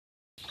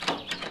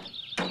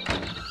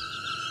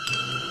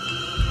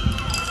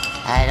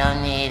I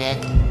don't need it.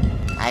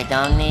 I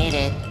don't need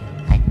it.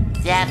 I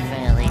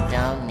definitely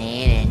don't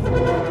need it.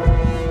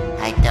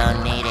 I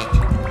don't need it.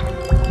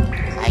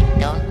 I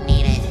don't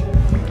need it.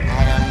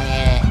 I don't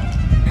need it.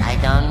 I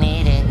don't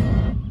need it.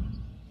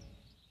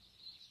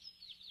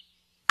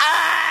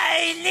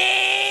 I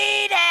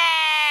need it!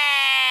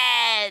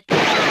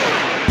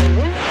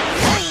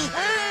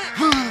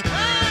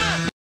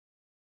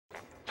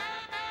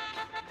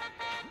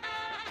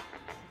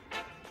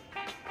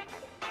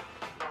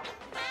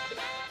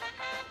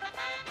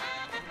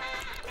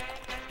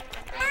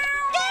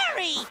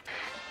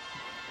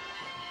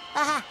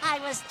 I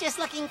was just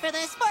looking for the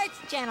sports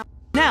channel.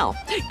 Now,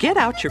 get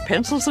out your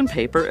pencils and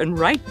paper and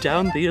write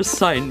down the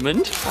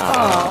assignment.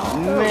 Oh,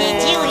 man.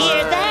 Did you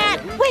hear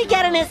that? We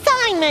got an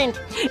assignment.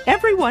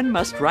 Everyone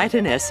must write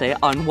an essay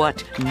on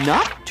what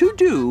not to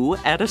do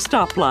at a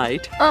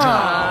stoplight.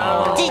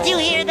 Oh. Did you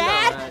hear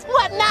that?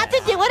 What not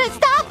to do at a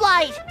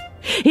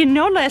stoplight? In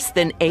no less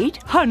than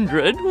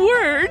 800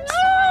 words.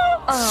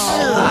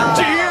 Oh.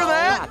 Did you hear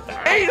that?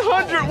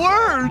 800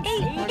 words!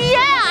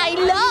 Yeah, I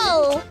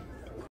know.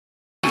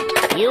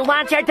 You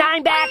want your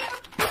dime back?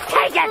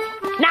 Take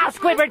it! Now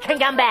Squidward can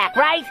come back,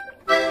 right?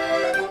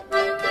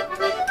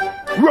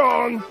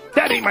 Wrong!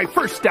 That ain't my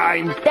first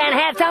dime! Then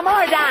have some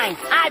more dimes!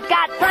 I've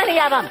got plenty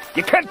of them!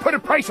 You can't put a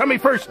price on me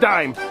first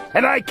dime!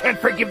 And I can't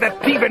forgive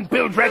that thieving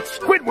bilge rat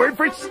Squidward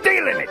for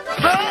stealing it!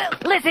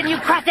 Listen, you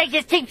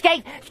cross-ages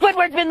cheapskate!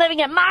 Squidward's been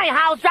living at my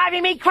house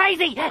driving me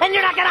crazy! And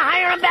you're not gonna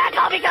hire him back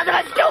all because of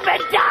a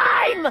stupid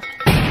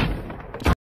dime!